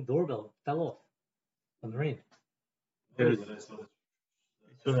Ring doorbell fell off from the rain. There's- But I saw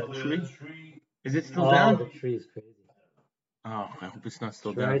So that the tree? Is it still Oh, down? the tree is crazy. Oh, I hope it's not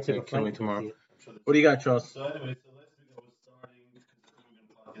still Sure, I down. took So a it kill me flight to go tomorrow. see it. I'm sure What do you got, Charles? So anyway, so last week I was starting, because we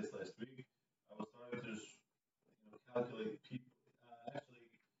were going to podcast last week, I was starting to just, calculate people. Actually,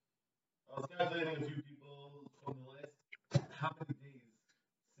 I was calculating a few people from the last, how many days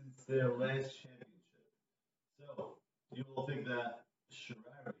since their last championship. So, you all think that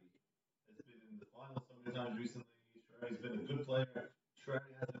Sherrari has been in the finals so many times recently. Sherrari's been a good player.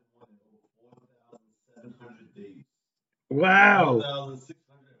 Sherrari hasn't won in over 4,700 days. Wow.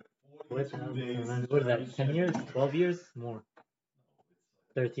 4,642 days. What is that? 10 years? 12 years? More.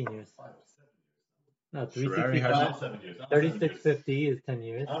 13 years. 5, 7 years. No, Ferrari 365. I'm 7 years. 3650 is 10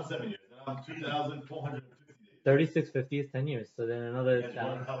 years. I'm 7 years. And I'm 2,450 days. 3650 is 10 years. So then another You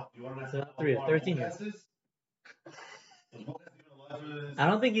want to help? You want to So help? 13 years. Is Mocas even alive for this? I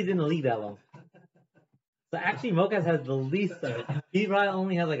don't think he's in the league that long. So actually, Mocas has the least of it. He probably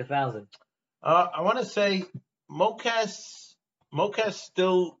only has like 1,000. I want to say Mocas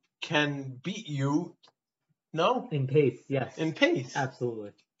still can beat you. No? In pace, yes. In pace.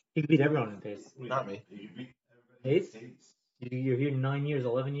 Absolutely. He could beat everyone in pace. Not me. You beat everybody Pace? in pace. You're here 9 years,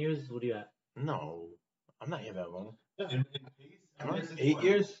 11 years? What do you at? No. I'm not here that long. No, in pace. Am I? Yes, it's 8 when?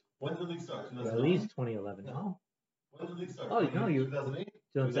 years? When did the league start? At 2009? least 2011. No. When did the league start? Oh, no, you- 2008?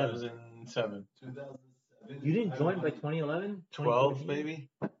 2007. 2007. 2007. You didn't I join by won- 2011? 12 2014? maybe?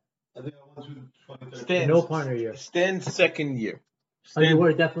 I think I won to 2013. Stan's, No partner year. Stan's second year. Oh, you Stan-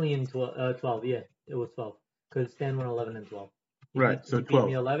 were definitely in 12. Yeah, it was 12. Because Stan won 11 and 12. He Right, beat- so he beat 12.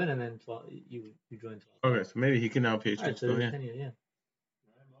 me 11 and then 12. You joined 12. Okay, so maybe he can outpace All right, so Tristan, it's yeah. 10 years, yeah.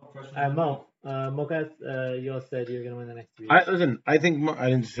 Pressure All right, on Mo. Mocas, you all said you're going to win the next 3 I years. listen. I think I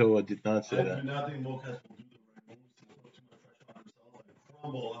didn't show. I did not I say do that. not think Mocas will do the right moves. He'll put too much pressure on himself and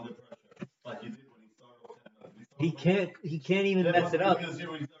crumble under pressure, like he did when he started off 10-0. He can't even mess it up.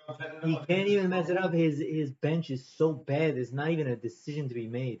 He can't even mess it up. His bench is so bad. There's not even a decision to be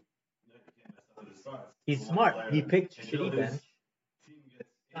made. He's smart. He picked shitty bench. Team gets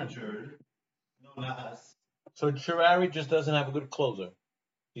injured. No, not us. So Chirari just doesn't have a good closer.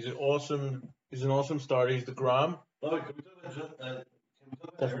 He's an awesome starter. He's the Grom. Can we talk about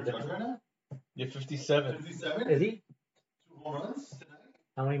Aaron Judge right now? You're 57. 57? Is he? 2 home runs tonight?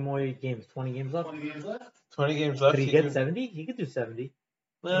 How many more games? 20 games left? 20 games left? 20 games left. Could he get 70? He could do 70.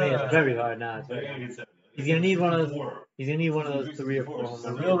 I mean, it's very hard now. It's very hard. He's gonna need one of those. He's gonna need one of those 3 or 4 home The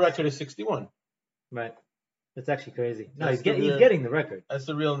runs. real record is 61. Right. That's actually crazy. No, That's he's getting the record. That's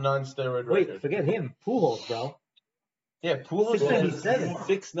the real non-steroid Wait, record. forget him. Pujols, bro. Yeah, Pujols 697.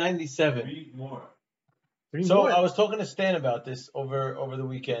 697. 3 more. 3 So more. I was talking to Stan about this over the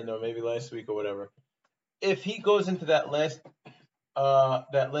weekend or maybe last week or whatever. If he goes into that last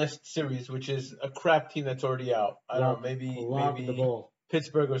series, which is a crap team that's already out, I don't know, Lob the maybe ball.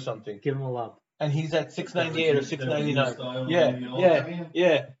 Pittsburgh or something, Give him a lob. and he's at 698 or 699. Style Yeah, in the yeah, All-Star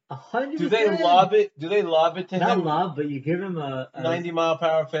yeah. 100%. Do they lob it? Do they lob it to Not him? lob, but you give him a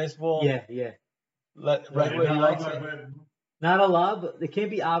 90-mile-per-hour fastball. Yeah. Right game. where he likes it. Not a lob. It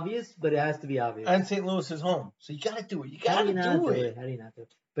can't be obvious, but it has to be obvious. And St. Louis is home, so you gotta do it. You How gotta do you not do do it. it? How do you not do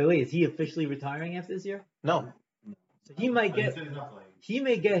it? But wait, is he officially retiring after this year? No, So he might get. He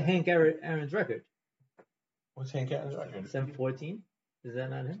may get Hank Aaron's record. what's Hank Aaron's record? 714. Is that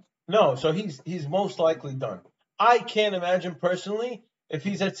not him? No, so he's most likely done. I can't imagine personally if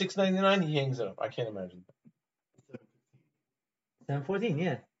he's at 699, he hangs it up. I can't imagine. 714.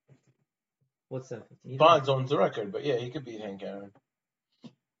 Yeah. What's 715? Bonds owns the record, but yeah, he could beat Hank Aaron.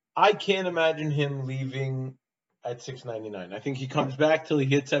 I can't imagine him leaving at 699. I think he comes back till he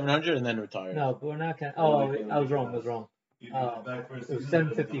hits 700 and then retires. No, but we're not gonna. Oh, I was wrong. It was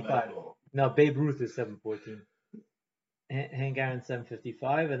 755. No, Babe Ruth is 714. Hank Aaron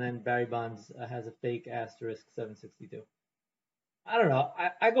 755, and then Barry Bonds has a fake asterisk 762. I don't know.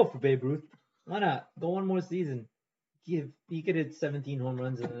 I go for Babe Ruth. Why not? Go one more season. He could hit 17 home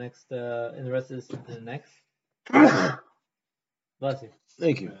runs in the next in the rest of the next. Bless you.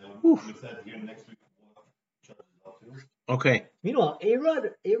 Thank you. I'm excited to hear next week what Judge is up to. Okay. Meanwhile,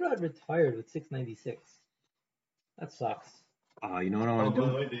 A-Rod retired with 696. That sucks. You know what I Oh, want by to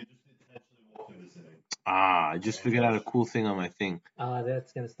the do? way, they just intentionally walked in this inning. I just figured out a cool thing on my thing.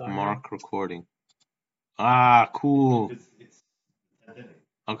 That's gonna start. now. Mark recording. Cool. It's 10th inning.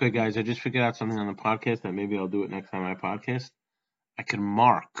 Okay, guys, I just figured out something on the podcast that maybe I'll do it next time I podcast. I can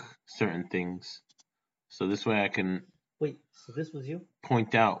mark certain things. So this way I can Wait, so this was you?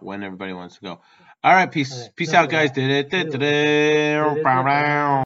 point out when everybody wants to go. All right, peace. Okay. Peace No, out, guys. no. Did it.